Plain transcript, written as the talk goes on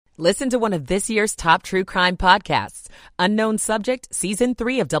Listen to one of this year's top true crime podcasts. Unknown Subject, Season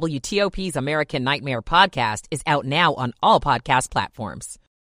 3 of WTOP's American Nightmare podcast is out now on all podcast platforms.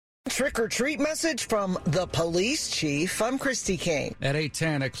 Trick-or-treat message from the police chief. I'm Christy King. At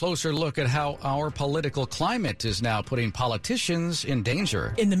 8:10, a closer look at how our political climate is now putting politicians in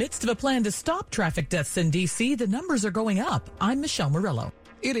danger. In the midst of a plan to stop traffic deaths in D.C., the numbers are going up. I'm Michelle Murillo.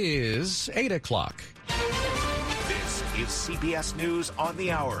 It is 8 o'clock. This is CBS News on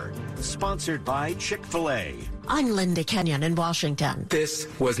the Hour, sponsored by Chick-fil-A. I'm Linda Kenyon in Washington. This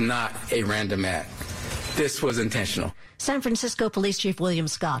was not a random act. This was intentional. San Francisco Police Chief William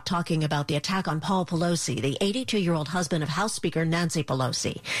Scott talking about the attack on Paul Pelosi, the 82-year-old husband of House Speaker Nancy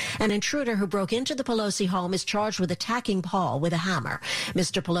Pelosi. An intruder who broke into the Pelosi home is charged with attacking Paul with a hammer.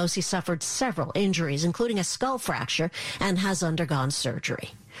 Mr. Pelosi suffered several injuries, including a skull fracture, and has undergone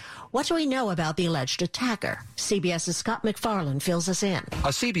surgery. What do we know about the alleged attacker? CBS's Scott McFarland fills us in.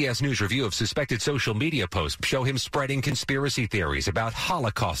 A CBS News review of suspected social media posts show him spreading conspiracy theories about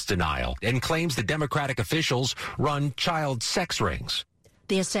Holocaust denial and claims the Democratic officials run child sex rings.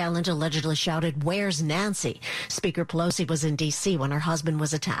 The assailant allegedly shouted, "Where's Nancy?" Speaker Pelosi was in D.C. when her husband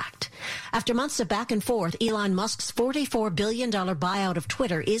was attacked. After months of back and forth, Elon Musk's $44 billion buyout of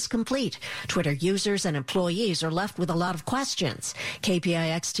Twitter is complete. Twitter users and employees are left with a lot of questions.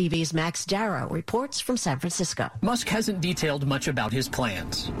 KPIX TV's Max Darrow reports from San Francisco. Musk hasn't detailed much about his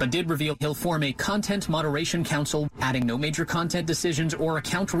plans, but did reveal he'll form a content moderation council, adding no major content decisions or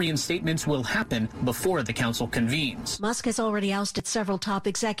account reinstatements will happen before the council convenes. Musk has already ousted several top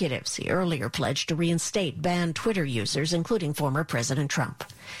executives. He earlier pledged to reinstate banned Twitter users, including former President Trump.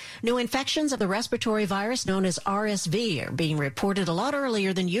 New infections of the respiratory virus known as RSV are being reported a lot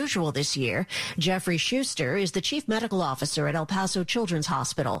earlier than usual this year. Jeffrey Schuster is the chief medical officer at El Paso Children's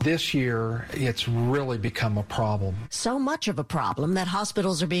Hospital. This year, it's really become a problem. So much of a problem that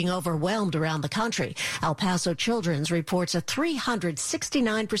hospitals are being overwhelmed around the country. El Paso Children's reports a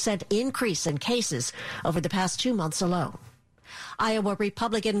 369% increase in cases over the past 2 months alone. Iowa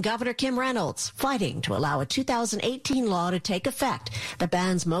Republican Governor Kim Reynolds fighting to allow a 2018 law to take effect that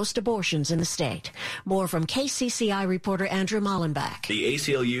bans most abortions in the state. More from KCCI reporter Andrew Mollenbach. The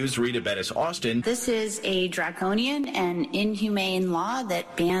ACLU's Rita Bettis Austin. This is a draconian and inhumane law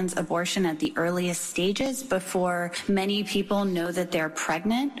that bans abortion at the earliest stages before many people know that they're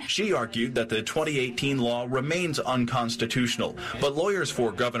pregnant. She argued that the 2018 law remains unconstitutional, but lawyers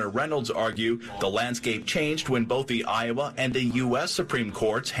for Governor Reynolds argue the landscape changed when both the Iowa and the U.S. Supreme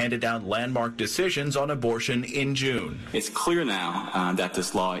Courts handed down landmark decisions on abortion in June. It's clear now that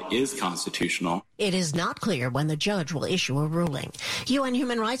this law is constitutional. It is not clear when the judge will issue a ruling. UN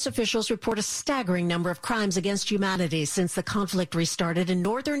human rights officials report a staggering number of crimes against humanity since the conflict restarted in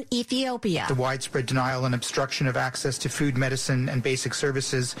northern Ethiopia. The widespread denial and obstruction of access to food, medicine, and basic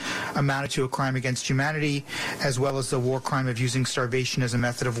services amounted to a crime against humanity, as well as the war crime of using starvation as a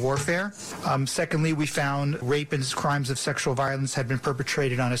method of warfare. Secondly, we found rape and crimes of sexual violence had been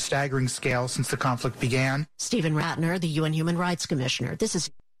perpetrated on a staggering scale since the conflict began. Stephen Ratner, the UN Human Rights Commissioner. This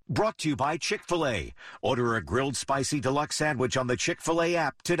is Brought to you by Chick-fil-A. Order a grilled spicy deluxe sandwich on the Chick-fil-A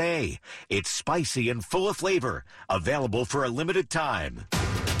app today. It's spicy and full of flavor. Available for a limited time.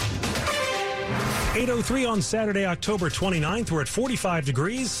 8:03 on Saturday, October 29th. We're at 45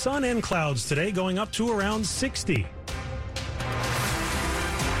 degrees, sun and clouds today, going up to around 60.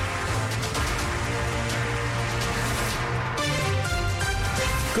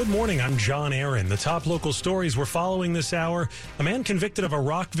 Good morning, I'm John Aaron. The top local stories we're following this hour. A man convicted of a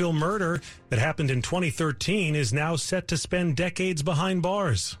Rockville murder that happened in 2013 is now set to spend decades behind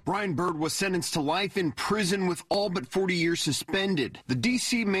bars. Brian Bird was sentenced to life in prison with all but 40 years suspended. The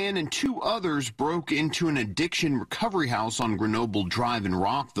D.C. man and two others broke into an addiction recovery house on Grenoble Drive in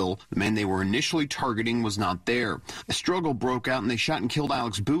Rockville. The man they were initially targeting was not there. A struggle broke out and they shot and killed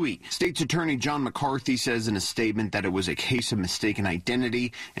Alex Bowie. State's Attorney John McCarthy says in a statement that it was a case of mistaken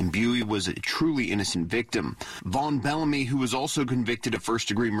identity and Buey was a truly innocent victim. Vaughn Bellamy, who was also convicted of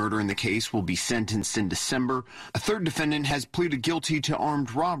first-degree murder in the case, will be sentenced in December. A third defendant has pleaded guilty to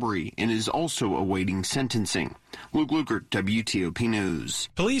armed robbery and is also awaiting sentencing. Luke Lukert, WTOP News.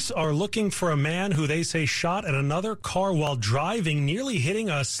 Police are looking for a man who they say shot at another car while driving, nearly hitting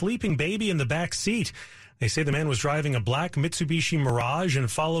a sleeping baby in the back seat. They say the man was driving a black Mitsubishi Mirage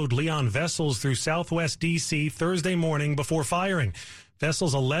and followed Leon Vessels through southwest D.C. Thursday morning before firing.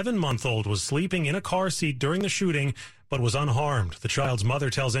 Vessels' 11-month-old was sleeping in a car seat during the shooting, but was unharmed. The child's mother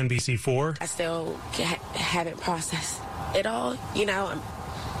tells NBC4, I still haven't processed it all. You know,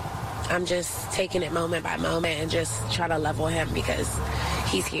 I'm just taking it moment by moment and just try to level him because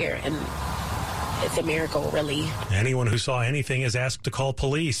he's here and it's a miracle, really. Anyone who saw anything is asked to call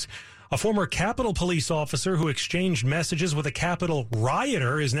police. A former Capitol Police officer who exchanged messages with a Capitol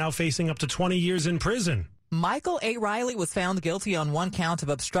rioter is now facing up to 20 years in prison. Michael A. Riley was found guilty on one count of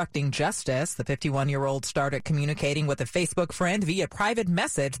obstructing justice. The 51-year-old started communicating with a Facebook friend via private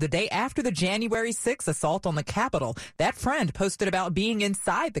message the day after the January 6th assault on the Capitol. That friend posted about being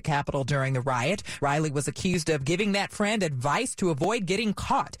inside the Capitol during the riot. Riley was accused of giving that friend advice to avoid getting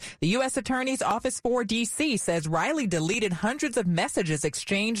caught. The U.S. Attorney's Office for D.C. says Riley deleted hundreds of messages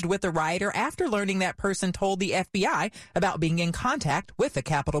exchanged with the rioter after learning that person told the FBI about being in contact with a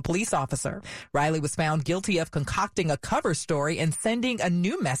Capitol police officer. Riley was found guilty of concocting a cover story and sending a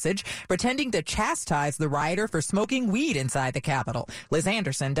new message pretending to chastise the rioter for smoking weed inside the Capitol. Liz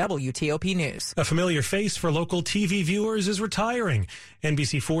Anderson, WTOP News. A familiar face for local TV viewers is retiring.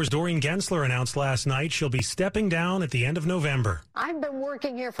 NBC4's Doreen Gensler announced last night she'll be stepping down at the end of November. I've been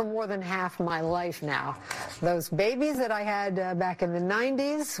working here for more than half my life now. Those babies that I had back in the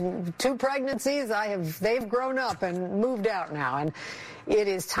 90s, 2 pregnancies, they've grown up and moved out now. And it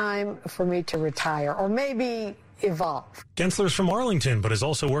is time for me to retire, or maybe evolve. Gensler's from Arlington, but has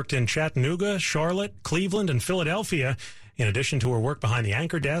also worked in Chattanooga, Charlotte, Cleveland, and Philadelphia. In addition to her work behind the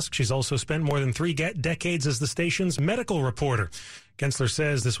anchor desk, she's also spent more than 3 decades as the station's medical reporter. Gensler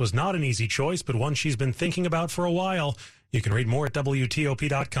says this was not an easy choice, but one she's been thinking about for a while. You can read more at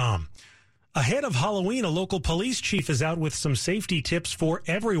WTOP.com. Ahead of Halloween, a local police chief is out with some safety tips for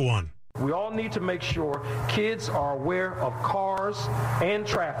everyone. We all need to make sure kids are aware of cars and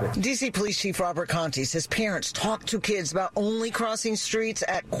traffic. D.C. Police Chief Robert Conte says parents talk to kids about only crossing streets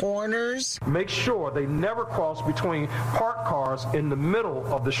at corners. Make sure they never cross between parked cars in the middle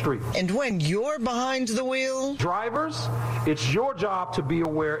of the street. And when you're behind the wheel, drivers, it's your job to be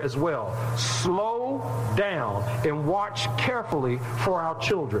aware as well. Slow down and watch carefully for our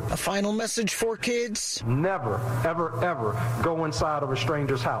children. A final message for kids: never, ever, ever go inside of a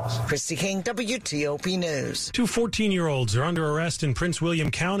stranger's house. Christy King, WTOP News. 2 14-year-olds are under arrest in Prince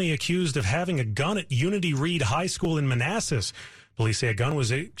William County accused of having a gun at Unity Reed High School in Manassas. Police say a gun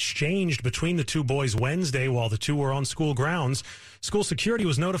was exchanged between the 2 boys Wednesday while the 2 were on school grounds. School security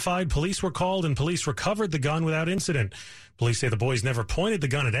was notified, police were called, and police recovered the gun without incident. Police say the boys never pointed the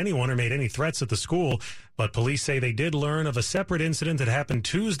gun at anyone or made any threats at the school, but police say they did learn of a separate incident that happened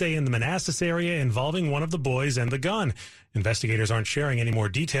Tuesday in the Manassas area involving one of the boys and the gun. Investigators aren't sharing any more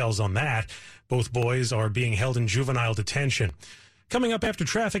details on that. Both boys are being held in juvenile detention. Coming up after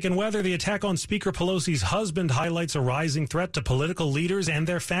traffic and weather, the attack on Speaker Pelosi's husband highlights a rising threat to political leaders and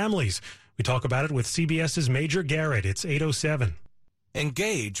their families. We talk about it with CBS's Major Garrett. It's 8:07.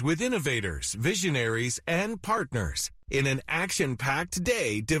 Engage with innovators, visionaries, and partners in an action-packed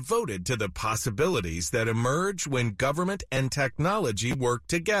day devoted to the possibilities that emerge when government and technology work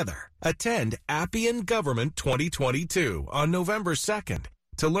together. Attend Appian Government 2022 on November 2nd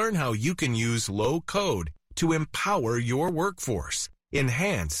to learn how you can use low code to empower your workforce,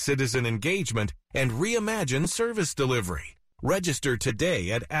 enhance citizen engagement, and reimagine service delivery. Register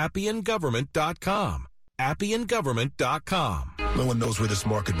today at appiangovernment.com. appiangovernment.com. No one knows where this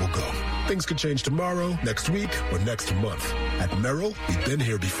market will go. Things could change tomorrow, next week, or next month. At Merrill, we've been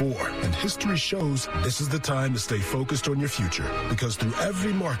here before, and history shows this is the time to stay focused on your future. Because through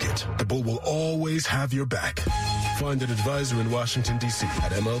every market, the bull will always have your back. Find an advisor in Washington, D.C.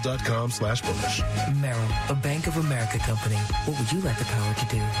 at ml.com/bullish. Merrill, a Bank of America company. What would you like the power to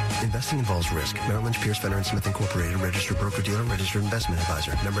do? Investing involves risk. Merrill Lynch, Pierce, Fenner & Smith Incorporated, registered broker-dealer, registered investment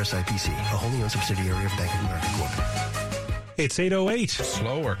advisor. Member SIPC, a wholly owned subsidiary of Bank of America Corp. It's 8:08.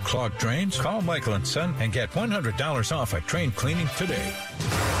 Slow or clogged drains? Call Michael & Son and get $100 off at drain cleaning today.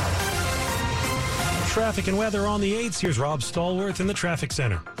 Traffic and weather on the 8s. Here's Rob Stallworth in the traffic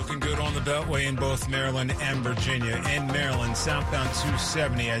center. Looking good on the Beltway in both Maryland and Virginia. In Maryland, southbound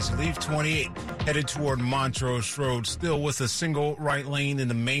 270 as you leave 28, headed toward Montrose Road, still with a single right lane in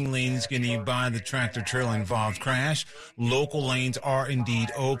the main lanes getting you by the tractor-trailer involved crash. Local lanes are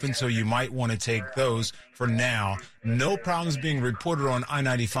indeed open, so you might want to take those for now. No problems being reported on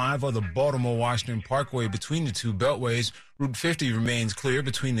I-95 or the Baltimore-Washington Parkway between the 2 beltways. Route 50 remains clear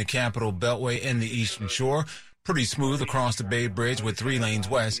between the Capitol Beltway and the Eastern Shore. Pretty smooth across the Bay Bridge with 3 lanes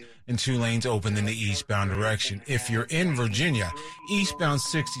west and 2 lanes open in the eastbound direction. If you're in Virginia, eastbound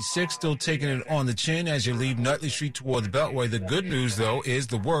 66 still taking it on the chin as you leave Nutley Street toward the Beltway. The good news, though, is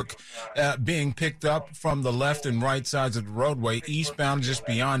the work being picked up from the left and right sides of the roadway. Eastbound just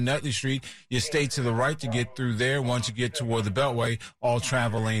beyond Nutley Street, you stay to the right to get through there. Once you get toward the Beltway, all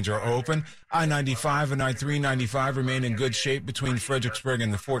travel lanes are open. I-95 and I-395 remain in good shape between Fredericksburg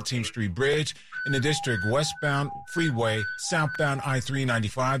and the 14th Street Bridge. In the district, westbound freeway, southbound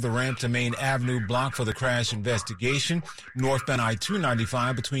I-395, the ramp to Main Avenue blocked for the crash investigation. Northbound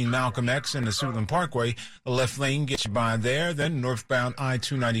I-295 between Malcolm X and the Suitland Parkway. The left lane gets you by there. Then northbound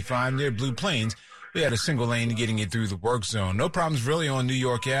I-295 near Blue Plains. We had a single lane getting you through the work zone. No problems really on New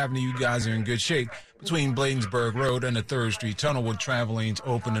York Avenue. You guys are in good shape between Bladensburg Road and the 3rd Street Tunnel with travel lanes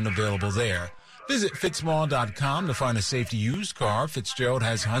open and available there. Visit fitzmall.com to find a safety used car. Fitzgerald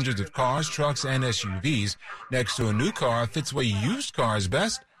has hundreds of cars, trucks, and SUVs. Next to a new car, Fitzway used car is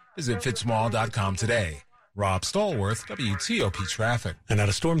best. Visit fitzmall.com today. Rob Stallworth, WTOP Traffic. And out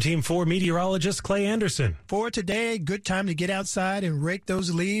of Storm Team 4 meteorologist Clay Anderson. For today, good time to get outside and rake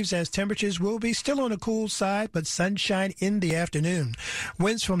those leaves as temperatures will be still on the cool side, but sunshine in the afternoon.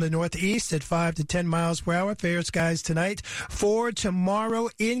 Winds from the northeast at 5 to 10 miles per hour. Fair skies tonight. For tomorrow,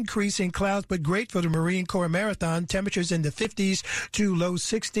 increasing clouds, but great for the Marine Corps Marathon. Temperatures in the 50s to low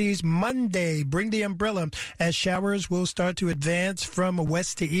 60s. Monday, bring the umbrella as showers will start to advance from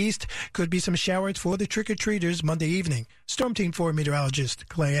west to east. Could be some showers for the trick-or-treaters Monday evening. Storm Team 4 meteorologist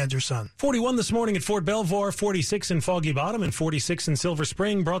Clay Anderson. 41 this morning at Fort Belvoir, 46 in Foggy Bottom, and 46 in Silver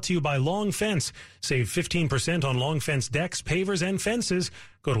Spring. Brought to you by Long Fence. Save 15% on Long Fence decks, pavers, and fences.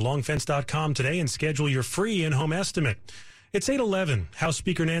 Go to longfence.com today and schedule your free in-home estimate. It's 8:11. House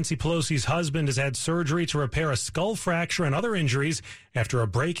Speaker Nancy Pelosi's husband has had surgery to repair a skull fracture and other injuries after a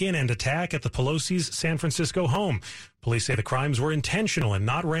break-in and attack at the Pelosi's San Francisco home. Police say the crimes were intentional and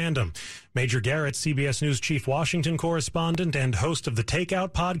not random. Major Garrett, CBS News chief Washington correspondent and host of the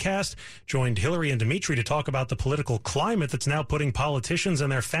Takeout podcast, joined Hillary and Dimitri to talk about the political climate that's now putting politicians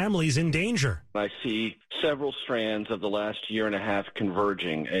and their families in danger. I see several strands of the last year and a half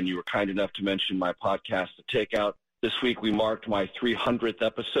converging, and you were kind enough to mention my podcast, The Takeout. This week we marked my 300th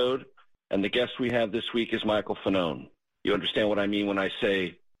episode, and the guest we have this week is Michael Fanone. You understand what I mean when I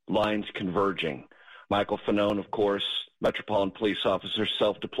say lines converging. Michael Fanone, of course, Metropolitan Police officer,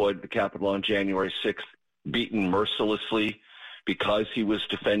 self-deployed to the Capitol on January 6th, beaten mercilessly because he was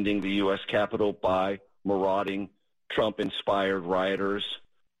defending the U.S. Capitol by marauding Trump-inspired rioters.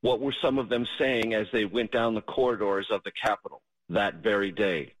 What were some of them saying as they went down the corridors of the Capitol that very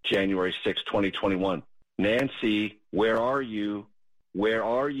day, January 6, 2021? Nancy, where are you? Where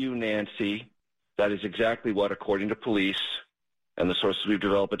are you, Nancy? That is exactly what, according to police and the sources we've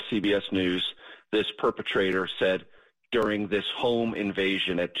developed at CBS News, this perpetrator said during this home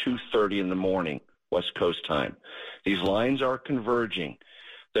invasion at 2:30 in the morning, West Coast time. These lines are converging.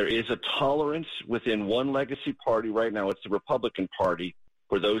 There is a tolerance within one legacy party right now. It's the Republican Party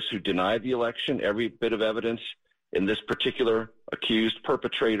for those who deny the election. Every bit of evidence in this particular accused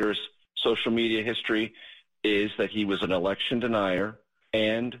perpetrator's social media history is that he was an election denier,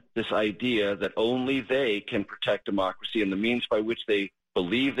 and this idea that only they can protect democracy, and the means by which they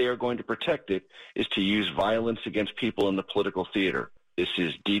believe they are going to protect it is to use violence against people in the political theater. This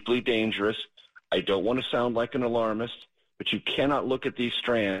is deeply dangerous. I don't want to sound like an alarmist, but you cannot look at these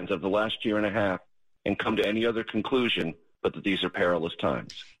strands of the last year and a half and come to any other conclusion but that these are perilous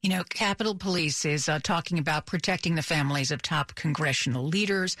times. You know, Capitol Police is talking about protecting the families of top congressional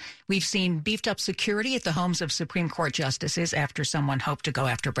leaders. We've seen beefed up security at the homes of Supreme Court justices after someone hoped to go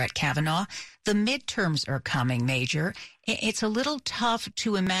after Brett Kavanaugh. The midterms are coming, Major. It's a little tough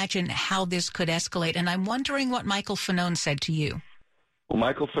to imagine how this could escalate, and I'm wondering what Michael Fanone said to you. Well,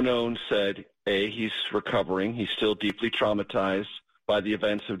 Michael Fanone said, A, he's recovering. He's still deeply traumatized by the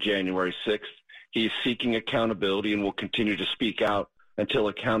events of January 6th. He's seeking accountability and will continue to speak out until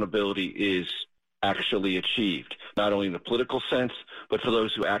accountability is actually achieved, not only in the political sense, but for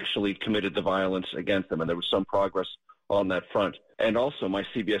those who actually committed the violence against them. And there was some progress on that front. And also my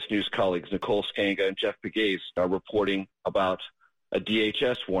CBS News colleagues, Nicole Skanga and Jeff Pegues, are reporting about a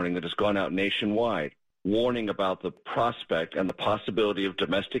DHS warning that has gone out nationwide, warning about the prospect and the possibility of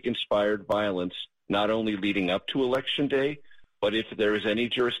domestic-inspired violence, not only leading up to Election Day, but if there is any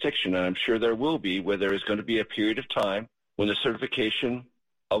jurisdiction, and I'm sure there will be, where there is going to be a period of time when the certification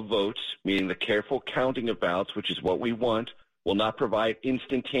of votes, meaning the careful counting of ballots, which is what we want, will not provide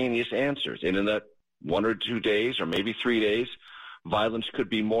instantaneous answers. And in that 1 or 2 days, or maybe 3 days, violence could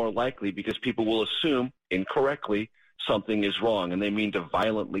be more likely because people will assume incorrectly something is wrong, and they mean to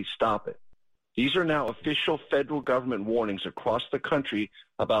violently stop it. These are now official federal government warnings across the country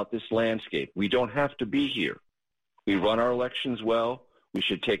about this landscape. We don't have to be here. We run our elections well. We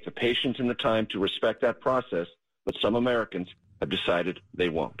should take the patience and the time to respect that process, but some Americans have decided they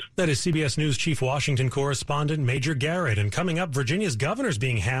won't. That is CBS News Chief Washington correspondent Major Garrett. And coming up, Virginia's governor's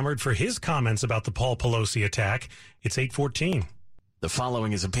being hammered for his comments about the Paul Pelosi attack. It's 8:14. The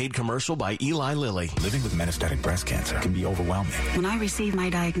following is a paid commercial by Eli Lilly. Living with metastatic breast cancer can be overwhelming. When I received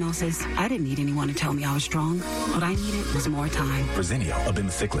my diagnosis, I didn't need anyone to tell me I was strong. What I needed was more time. Verzenio,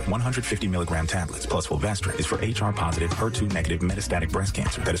 abemaciclib, 150 milligram tablets plus fulvestrant is for HR-positive, HER2-negative metastatic breast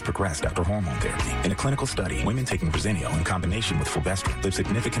cancer that has progressed after hormone therapy. In a clinical study, women taking Verzenio in combination with fulvestrant live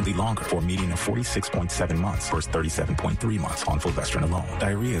significantly longer for a median of 46.7 months versus 37.3 months on fulvestrant alone.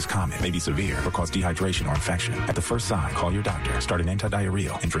 Diarrhea is common, may be severe, or cause dehydration or infection. At the first sign, call your doctor. Start an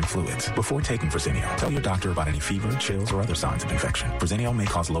antidiarrheal and drink fluids. Before taking Verzenio, tell your doctor about any fever, chills, or other signs of infection. Verzenio may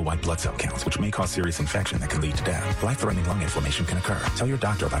cause low white blood cell counts, which may cause serious infection that can lead to death. Life-threatening lung inflammation can occur. Tell your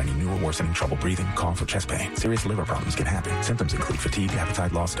doctor about any new or worsening trouble breathing, cough, or chest pain. Serious liver problems can happen. Symptoms include fatigue,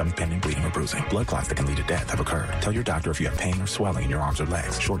 appetite loss, stomach pain, bleeding, or bruising. Blood clots that can lead to death have occurred. Tell your doctor if you have pain or swelling in your arms or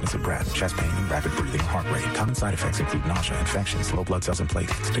legs, shortness of breath, chest pain, and rapid breathing or heart rate. Common side effects include nausea, infections, low blood cells and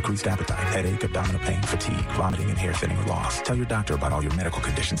platelets, decreased appetite, headache, abdominal pain, fatigue, vomiting, and hair thinning or loss. Tell your doctor about all your medical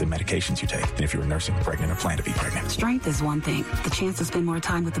conditions and medications you take, and if you're nursing, pregnant, or plan to be pregnant. Strength is one thing. The chance to spend more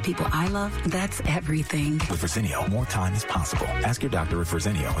time with the people I love, that's everything. With Verzenio, more time is possible. Ask your doctor if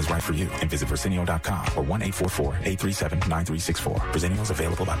Verzenio is right for you and visit Verzenio.com or 1-844-837-9364. Verzenio is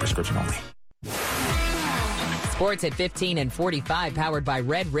available by prescription only. Sports at 15 and 45, powered by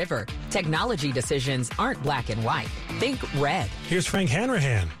Red River. Technology decisions aren't black and white. Think red. Here's Frank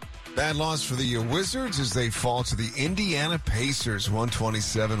Hanrahan. Bad loss for the Wizards as they fall to the Indiana Pacers,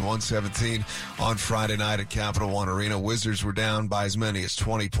 127-117 on Friday night at Capital One Arena. Wizards were down by as many as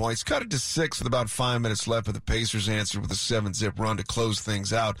 20 points, cut it to 6 with about 5 minutes left, but the Pacers answered with a 7-zip run to close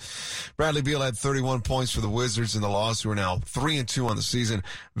things out. Bradley Beal had 31 points for the Wizards in the loss, who are now 3-2 on the season.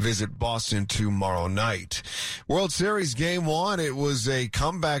 Visit Boston tomorrow night. World Series Game 1, it was a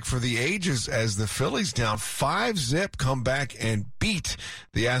comeback for the ages as the Phillies down 5-zip come back and beat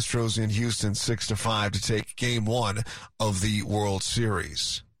the Astros in Houston 6-5 to take Game 1 of the World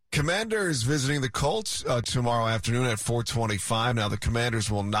Series. Commanders visiting the Colts tomorrow afternoon at 4:25. Now, the Commanders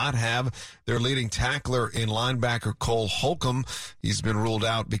will not have their leading tackler in linebacker Cole Holcomb. He's been ruled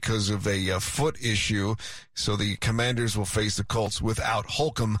out because of a foot issue. So the Commanders will face the Colts without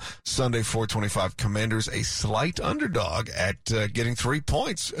Holcomb Sunday, 4:25. Commanders a slight underdog at getting 3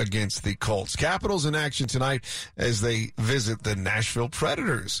 points against the Colts. Capitals in action tonight as they visit the Nashville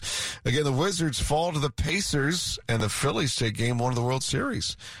Predators. Again, the Wizards fall to the Pacers, and the Phillies take Game 1 of the World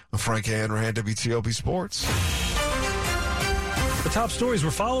Series. Frank Hanrahan, WTOP Sports. The top stories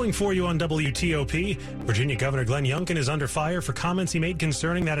we're following for you on WTOP. Virginia Governor Glenn Youngkin is under fire for comments he made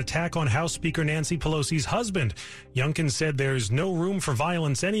concerning that attack on House Speaker Nancy Pelosi's husband. Youngkin said there's no room for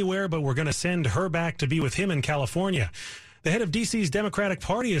violence anywhere, but we're going to send her back to be with him in California. The head of D.C.'s Democratic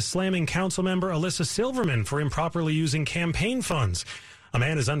Party is slamming Councilmember Alyssa Silverman for improperly using campaign funds. A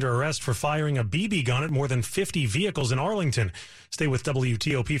man is under arrest for firing a BB gun at more than 50 vehicles in Arlington. Stay with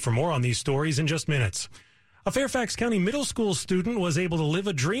WTOP for more on these stories in just minutes. A Fairfax County middle school student was able to live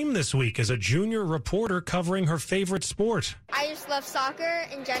a dream this week as a junior reporter covering her favorite sport. I just love soccer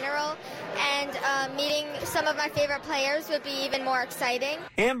in general, and meeting some of my favorite players would be even more exciting.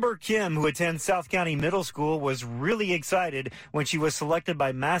 Amber Kim, who attends South County Middle School, was really excited when she was selected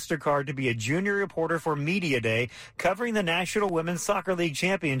by MasterCard to be a junior reporter for Media Day, covering the National Women's Soccer League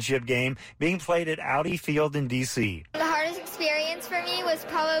Championship game being played at Audi Field in D.C. The hardest experience for me was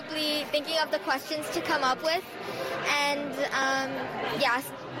probably thinking of the questions to come up with. And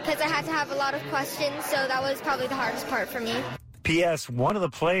because I had to have a lot of questions, so that was probably the hardest part for me. P.S. One of the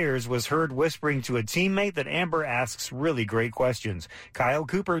players was heard whispering to a teammate that Amber asks really great questions. Kyle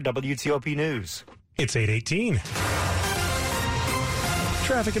Cooper, WTOP News. It's 8:18.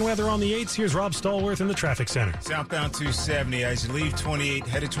 Traffic and weather on the 8s. Here's Rob Stallworth in the traffic center. Southbound 270 as you leave 28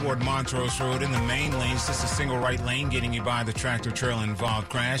 headed toward Montrose Road in the main lanes. Just a single right lane getting you by the tractor trailer involved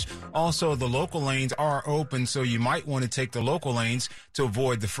crash. Also, the local lanes are open, so you might want to take the local lanes to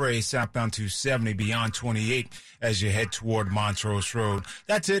avoid the fray. Southbound 270 beyond 28 as you head toward Montrose Road.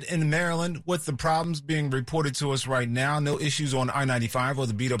 That's it in Maryland with the problems being reported to us right now. No issues on I-95 or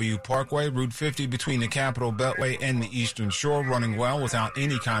the BW Parkway. Route 50 between the Capitol Beltway and the Eastern Shore running well without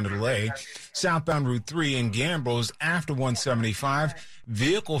any kind of delay. Southbound Route 3 in Gambros after 175.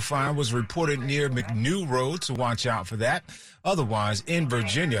 Vehicle fire was reported near McNew Road, so watch out for that. Otherwise, in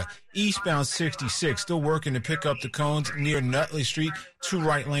Virginia, eastbound 66, still working to pick up the cones near Nutley Street. 2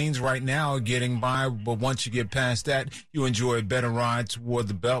 right lanes right now are getting by, but once you get past that, you enjoy a better ride toward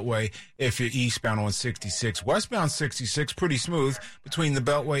the Beltway if you're eastbound on 66. Westbound 66, pretty smooth between the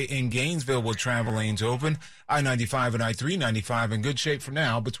Beltway and Gainesville with travel lanes open. I-95 and I-395 in good shape for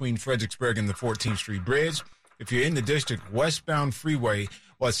now between Fredericksburg and the 14th Street Bridge. If you're in the district, westbound freeway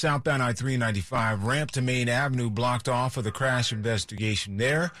While southbound I-395 ramp to Main Avenue blocked off for the crash investigation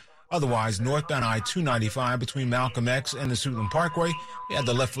there. Otherwise, northbound I-295 between Malcolm X and the Suitland Parkway, we had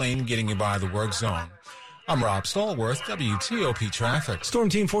the left lane getting you by the work zone. I'm Rob Stallworth, WTOP Traffic. Storm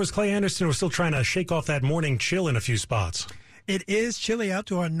Team 4's Clay Anderson. We're still trying to shake off that morning chill in a few spots. It is chilly out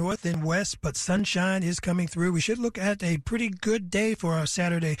to our north and west, but sunshine is coming through. We should look at a pretty good day for our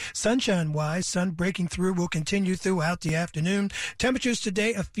Saturday. Sunshine-wise, sun breaking through will continue throughout the afternoon. Temperatures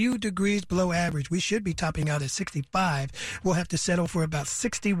today a few degrees below average. We should be topping out at 65. We'll have to settle for about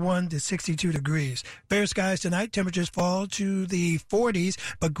 61 to 62 degrees. Fair skies tonight. Temperatures fall to the 40s,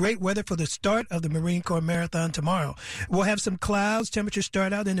 but great weather for the start of the Marine Corps Marathon tomorrow. We'll have some clouds. Temperatures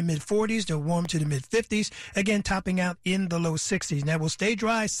start out in the mid-40s. They'll warm to the mid-50s. Again, topping out in the low 60s. Now, we'll stay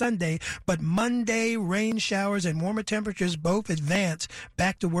dry Sunday, but Monday, rain showers and warmer temperatures both advance.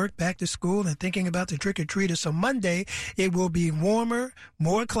 Back to work, back to school, and thinking about the trick-or-treaters. So Monday, it will be warmer,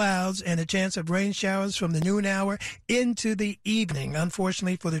 more clouds, and a chance of rain showers from the noon hour into the evening,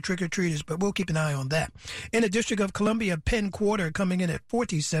 unfortunately, for the trick-or-treaters, but we'll keep an eye on that. In the District of Columbia, Penn Quarter coming in at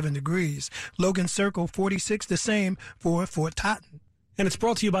 47 degrees. Logan Circle, 46, the same for Fort Totten. And it's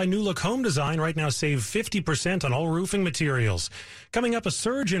brought to you by New Look Home Design. Right now, save 50% on all roofing materials. Coming up, a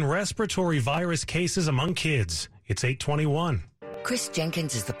surge in respiratory virus cases among kids. It's 8:21. Chris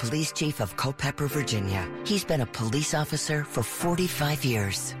Jenkins is the police chief of Culpeper, Virginia. He's been a police officer for 45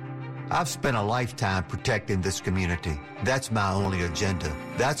 years. I've spent a lifetime protecting this community. That's my only agenda.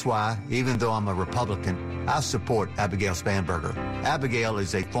 That's why, even though I'm a Republican, I support Abigail Spanberger. Abigail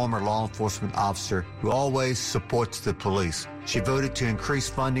is a former law enforcement officer who always supports the police. She voted to increase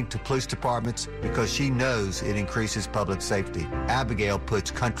funding to police departments because she knows it increases public safety. Abigail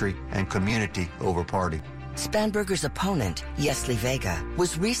puts country and community over party. Spanberger's opponent, Yesli Vega,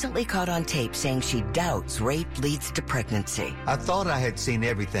 was recently caught on tape saying she doubts rape leads to pregnancy. I thought I had seen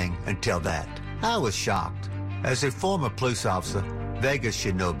everything until that. I was shocked. As a former police officer, Vega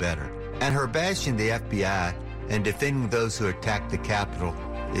should know better. And her bashing the FBI and defending those who attacked the Capitol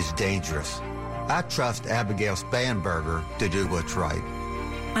is dangerous. I trust Abigail Spanberger to do what's right.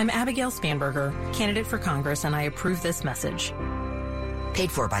 I'm Abigail Spanberger, candidate for Congress, and I approve this message.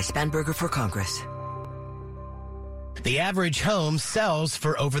 Paid for by Spanberger for Congress. The average home sells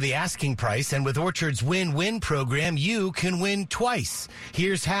for over the asking price, and with Orchard's win-win program, you can win twice.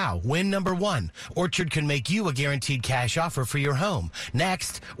 Here's how. Win number one. Orchard can make you a guaranteed cash offer for your home.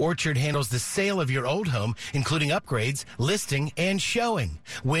 Next, Orchard handles the sale of your old home, including upgrades, listing, and showing.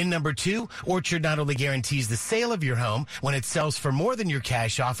 Win number two. Orchard not only guarantees the sale of your home, when it sells for more than your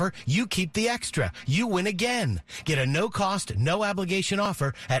cash offer, you keep the extra. You win again. Get a no-cost, no-obligation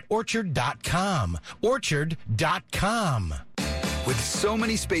offer at Orchard.com. Orchard.com. With so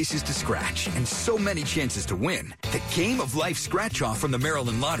many spaces to scratch and so many chances to win, the Game of Life Scratch-Off from the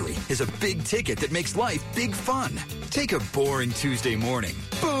Maryland Lottery is a big ticket that makes life big fun. Take a boring Tuesday morning.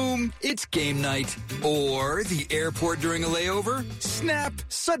 Boom! It's game night. Or the airport during a layover. Snap!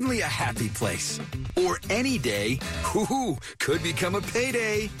 Suddenly a happy place. Or any day, could become a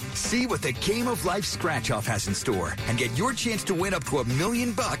payday. See what the Game of Life Scratch-Off has in store and get your chance to win up to $1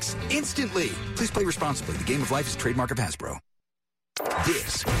 million instantly. Please play responsibly. The Game of Life is a trademark of Hasbro.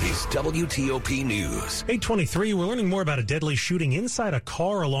 This is WTOP News. 8:23, we're learning more about a deadly shooting inside a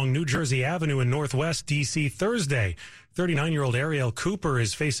car along New Jersey Avenue in Northwest D.C. Thursday. 39-year-old Ariel Cooper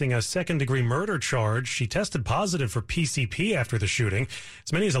is facing a second-degree murder charge. She tested positive for PCP after the shooting.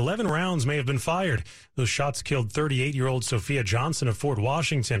 As many as 11 rounds may have been fired. Those shots killed 38-year-old Sophia Johnson of Fort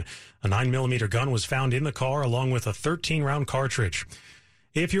Washington. A 9mm gun was found in the car along with a 13-round cartridge.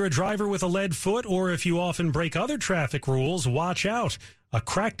 If you're a driver with a lead foot or if you often break other traffic rules, watch out. A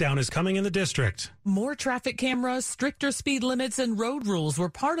crackdown is coming in the district. More traffic cameras, stricter speed limits, and road rules were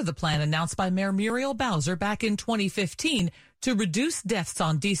part of the plan announced by Mayor Muriel Bowser back in 2015 to reduce deaths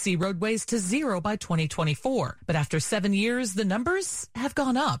on D.C. roadways to 0 by 2024. But after 7 years, the numbers have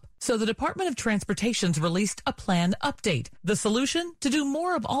gone up. So the Department of Transportation's released a plan update. The solution? To do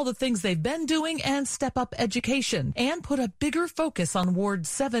more of all the things they've been doing and step up education and put a bigger focus on Wards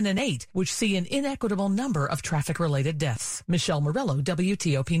 7 and 8, which see an inequitable number of traffic-related deaths. Michelle Morello,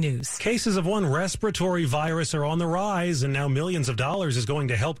 WTOP News. Cases of one respiratory virus are on the rise, and now millions of dollars is going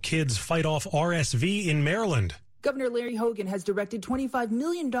to help kids fight off RSV in Maryland. Governor Larry Hogan has directed $25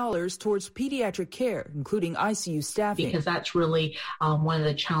 million towards pediatric care, including ICU staffing. Because that's really one of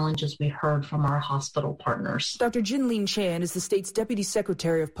the challenges we heard from our hospital partners. Dr. Jinlene Chan is the state's Deputy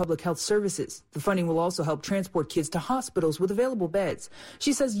Secretary of Public Health Services. The funding will also help transport kids to hospitals with available beds.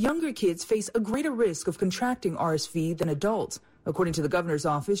 She says younger kids face a greater risk of contracting RSV than adults. According to the governor's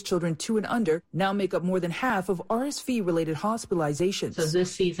office, children 2 and under now make up more than half of RSV-related hospitalizations. So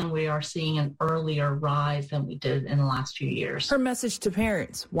this season, we are seeing an earlier rise than we did in the last few years. Her message to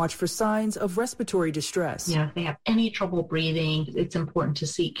parents, watch for signs of respiratory distress. If they have any trouble breathing, it's important to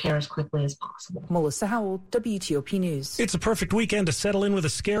seek care as quickly as possible. Melissa Howell, WTOP News. It's a perfect weekend to settle in with a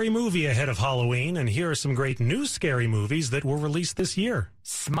scary movie ahead of Halloween, and here are some great new scary movies that were released this year.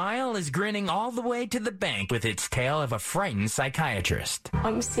 Smile is grinning all the way to the bank with its tale of a frightened psychiatrist.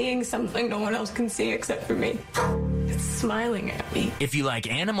 I'm seeing something no one else can see except for me. It's smiling at me. If you like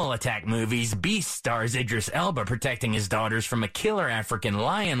animal attack movies, Beast stars Idris Elba protecting his daughters from a killer African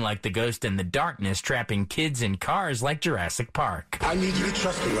lion like the Ghost in the Darkness, trapping kids in cars like Jurassic Park. I need you to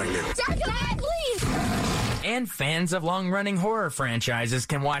trust me right now. Dad, can I please? And fans of long-running horror franchises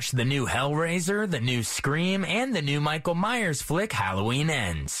can watch the new Hellraiser, the new Scream, and the new Michael Myers flick Halloween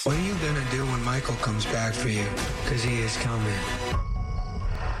Ends. What are you going to do when Michael comes back for you? Because he is coming.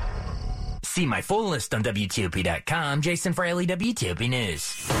 See my full list on WTOP.com. Jason Fraley, WTOP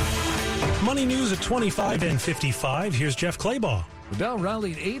News. Money news at 25 and 55. Here's Jeff Claybaugh. The Dow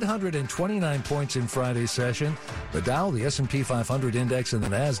rallied 829 points in Friday's session. The Dow, the S&P 500 index, and the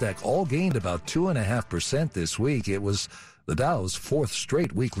NASDAQ all gained about 2.5% this week. It was the Dow's fourth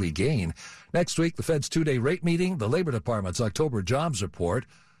straight weekly gain. Next week, the Fed's two-day rate meeting, the Labor Department's October jobs report,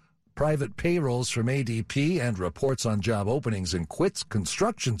 private payrolls from ADP, and reports on job openings and quits,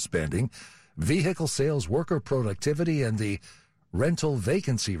 construction spending, vehicle sales, worker productivity, and the rental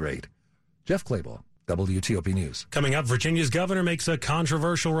vacancy rate. Jeff Claybaugh, WTOP News. Coming up, Virginia's governor makes a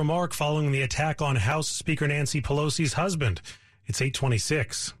controversial remark following the attack on House Speaker Nancy Pelosi's husband. It's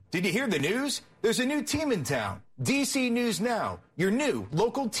 8:26. Did you hear the news? There's a new team in town. DC News Now, your new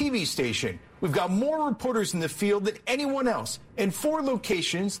local TV station. We've got more reporters in the field than anyone else in 4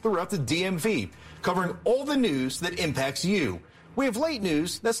 locations throughout the DMV, covering all the news that impacts you. We have late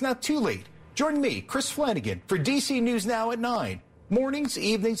news that's not too late. Join me, Chris Flanagan, for DC News Now at 9. Mornings,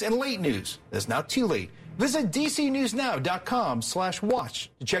 evenings, and late news that's not too late. Visit dcnewsnow.com/watch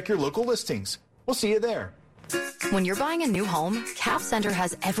to check your local listings. We'll see you there. When you're buying a new home, Cap Center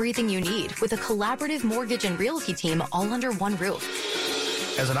has everything you need with a collaborative mortgage and realty team all under one roof.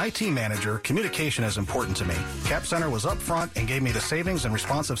 As an IT manager, communication is important to me. Cap Center was upfront and gave me the savings and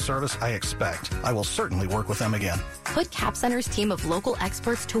responsive service I expect. I will certainly work with them again. Put Cap Center's team of local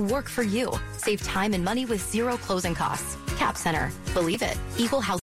experts to work for you. Save time and money with zero closing costs. Cap Center. Believe it. Equal house.